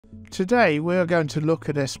Today we are going to look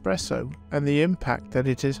at espresso and the impact that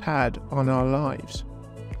it has had on our lives.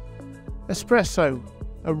 Espresso,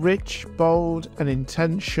 a rich, bold and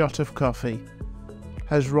intense shot of coffee,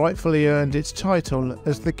 has rightfully earned its title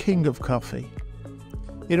as the King of Coffee.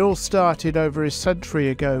 It all started over a century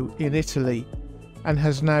ago in Italy and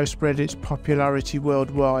has now spread its popularity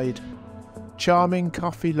worldwide, charming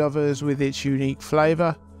coffee lovers with its unique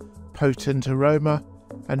flavour, potent aroma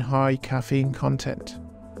and high caffeine content.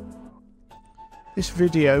 This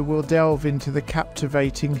video will delve into the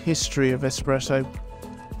captivating history of espresso,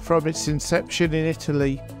 from its inception in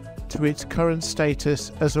Italy to its current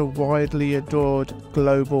status as a widely adored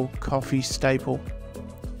global coffee staple.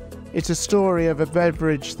 It's a story of a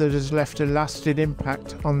beverage that has left a lasting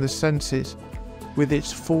impact on the senses with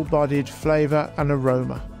its full-bodied flavour and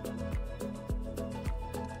aroma.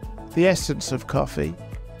 The essence of coffee,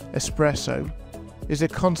 espresso, is a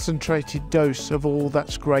concentrated dose of all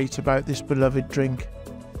that's great about this beloved drink.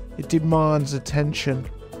 It demands attention,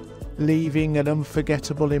 leaving an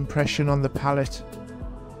unforgettable impression on the palate.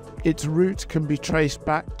 Its root can be traced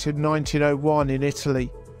back to 1901 in Italy,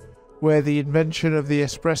 where the invention of the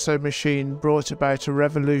espresso machine brought about a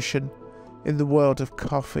revolution in the world of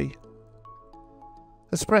coffee.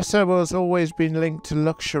 Espresso has always been linked to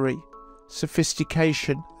luxury,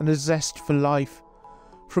 sophistication and a zest for life,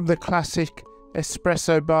 from the classic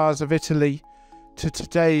espresso bars of Italy to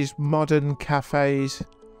today's modern cafes.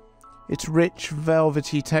 Its rich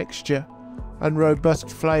velvety texture and robust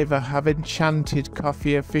flavour have enchanted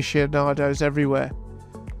coffee aficionados everywhere,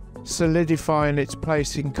 solidifying its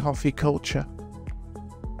place in coffee culture.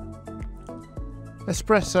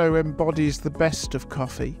 Espresso embodies the best of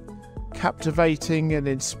coffee, captivating and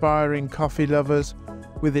inspiring coffee lovers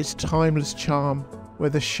with its timeless charm,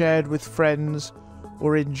 whether shared with friends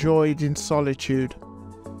or enjoyed in solitude.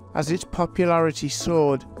 As its popularity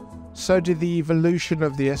soared, so did the evolution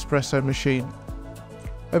of the espresso machine.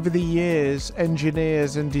 Over the years,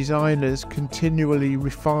 engineers and designers continually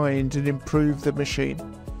refined and improved the machine,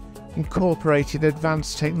 incorporating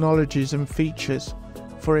advanced technologies and features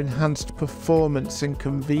for enhanced performance and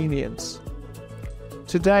convenience.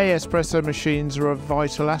 Today, espresso machines are a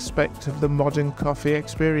vital aspect of the modern coffee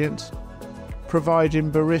experience, providing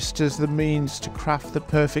baristas the means to craft the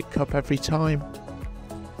perfect cup every time.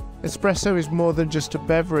 Espresso is more than just a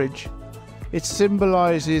beverage. It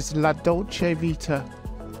symbolises la dolce vita,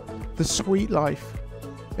 the sweet life,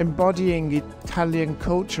 embodying Italian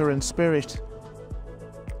culture and spirit.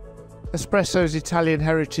 Espresso's Italian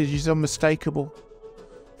heritage is unmistakable,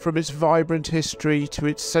 from its vibrant history to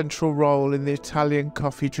its central role in the Italian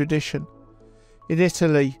coffee tradition. In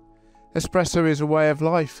Italy, espresso is a way of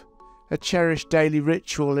life, a cherished daily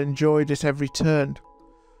ritual enjoyed at every turn.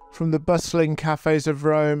 From the bustling cafes of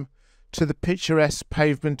Rome to the picturesque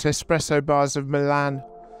pavement espresso bars of Milan,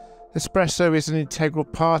 espresso is an integral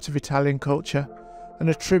part of Italian culture and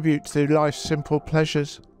a tribute to life's simple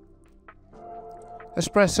pleasures.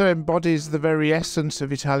 Espresso embodies the very essence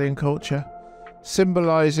of Italian culture,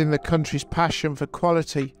 symbolising the country's passion for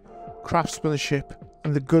quality, craftsmanship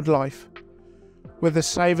and the good life. Whether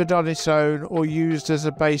savoured on its own or used as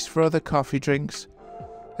a base for other coffee drinks,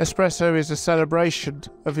 espresso is a celebration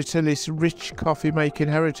of Italy's rich coffee-making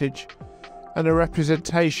heritage and a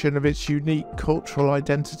representation of its unique cultural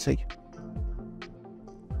identity.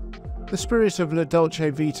 The spirit of la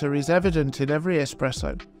dolce vita is evident in every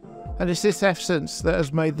espresso, and it's this essence that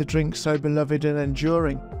has made the drink so beloved and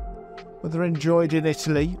enduring. Whether enjoyed in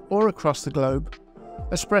Italy or across the globe,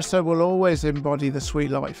 espresso will always embody the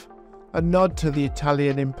sweet life, a nod to the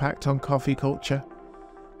Italian impact on coffee culture,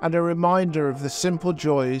 and a reminder of the simple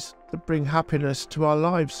joys that bring happiness to our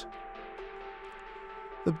lives.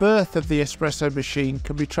 The birth of the espresso machine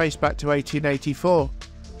can be traced back to 1884,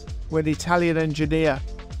 when Italian engineer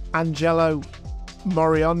Angelo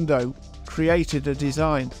Moriondo created a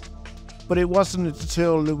design. But it wasn't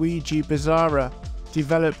until Luigi Bizzarra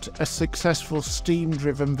developed a successful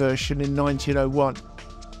steam-driven version in 1901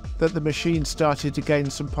 that the machine started to gain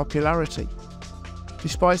some popularity.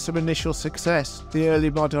 Despite some initial success, the early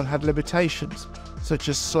model had limitations, such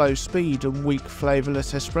as slow speed and weak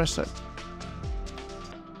flavourless espresso.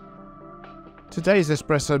 Today's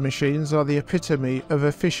espresso machines are the epitome of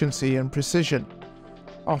efficiency and precision,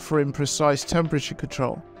 offering precise temperature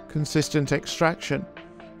control, consistent extraction,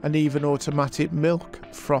 and even automatic milk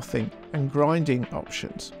frothing and grinding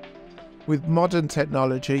options. With modern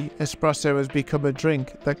technology, espresso has become a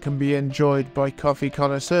drink that can be enjoyed by coffee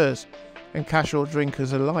connoisseurs and casual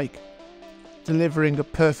drinkers alike, delivering a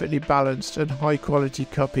perfectly balanced and high quality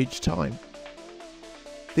cup each time.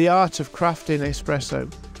 The art of crafting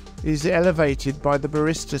espresso is elevated by the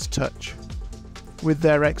barista's touch. With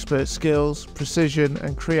their expert skills, precision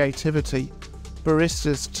and creativity,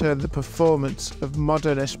 baristas turn the performance of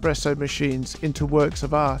modern espresso machines into works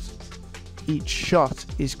of art. Each shot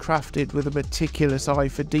is crafted with a meticulous eye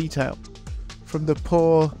for detail, from the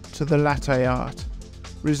pour to the latte art,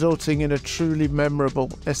 resulting in a truly memorable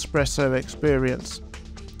espresso experience.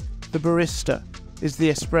 The barista is the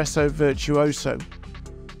espresso virtuoso,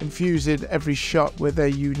 infusing every shot with their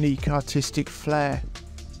unique artistic flair.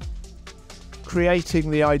 Creating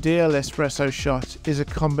the ideal espresso shot is a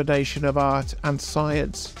combination of art and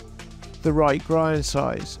science. The right grind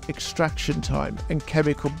size, extraction time, and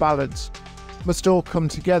chemical balance must all come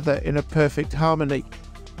together in a perfect harmony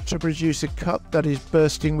to produce a cup that is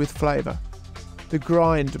bursting with flavour. The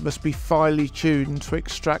grind must be finely tuned to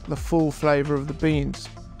extract the full flavour of the beans.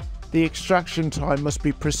 The extraction time must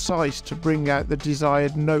be precise to bring out the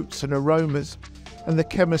desired notes and aromas, and the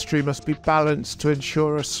chemistry must be balanced to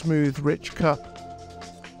ensure a smooth, rich cup.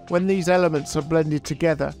 When these elements are blended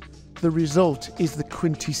together, the result is the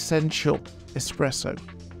quintessential espresso.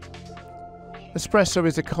 Espresso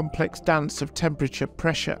is a complex dance of temperature,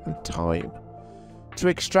 pressure and time. To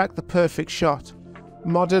extract the perfect shot,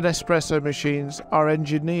 modern espresso machines are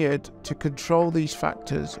engineered to control these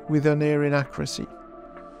factors with unerring accuracy.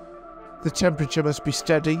 The temperature must be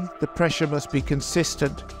steady, the pressure must be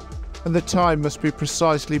consistent, and the time must be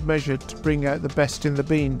precisely measured to bring out the best in the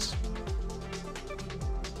beans.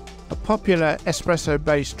 A popular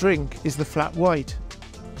espresso-based drink is the flat white,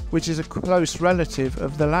 which is a close relative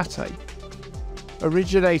of the latte.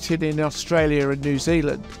 Originated in Australia and New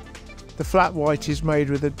Zealand, the flat white is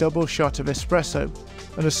made with a double shot of espresso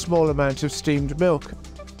and a small amount of steamed milk,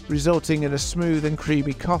 resulting in a smooth and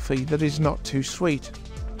creamy coffee that is not too sweet.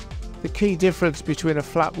 The key difference between a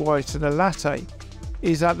flat white and a latte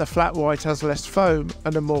is that the flat white has less foam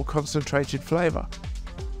and a more concentrated flavour.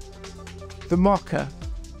 The mocha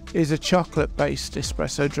is a chocolate-based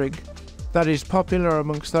espresso drink that is popular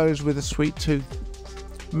amongst those with a sweet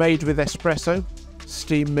tooth. Made with espresso,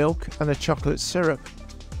 steamed milk and a chocolate syrup,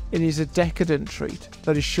 it is a decadent treat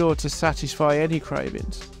that is sure to satisfy any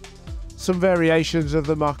cravings. Some variations of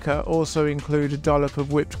the mocha also include a dollop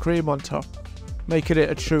of whipped cream on top, making it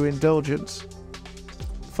a true indulgence.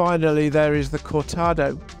 Finally, there is the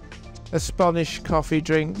cortado, a Spanish coffee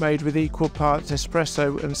drink made with equal parts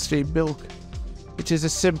espresso and steamed milk. It is a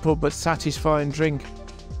simple but satisfying drink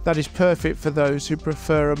that is perfect for those who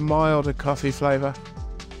prefer a milder coffee flavour.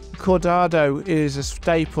 Cortado is a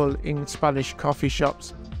staple in Spanish coffee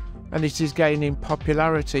shops, and it is gaining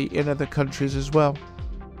popularity in other countries as well.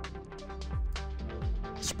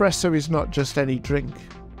 Espresso is not just any drink.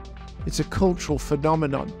 It's a cultural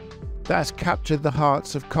phenomenon that has captured the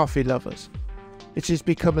hearts of coffee lovers. It has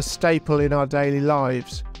become a staple in our daily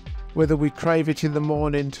lives, whether we crave it in the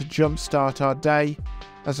morning to jumpstart our day,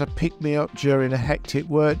 as a pick-me-up during a hectic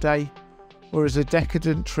workday, or as a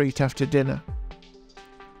decadent treat after dinner.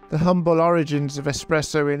 The humble origins of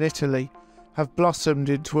espresso in Italy have blossomed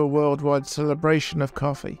into a worldwide celebration of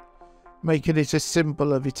coffee, making it a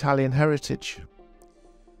symbol of Italian heritage.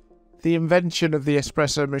 The invention of the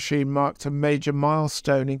espresso machine marked a major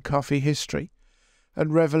milestone in coffee history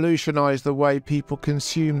and revolutionised the way people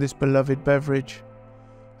consume this beloved beverage.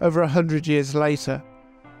 Over 100 years later,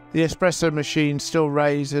 the espresso machine still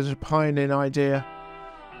reigns as a pioneering idea,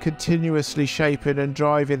 continuously shaping and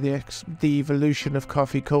driving the evolution of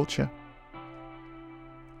coffee culture.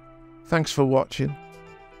 Thanks for watching.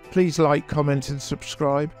 Please like, comment and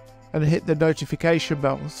subscribe, and hit the notification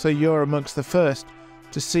bell so you're amongst the first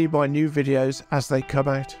to see my new videos as they come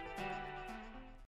out.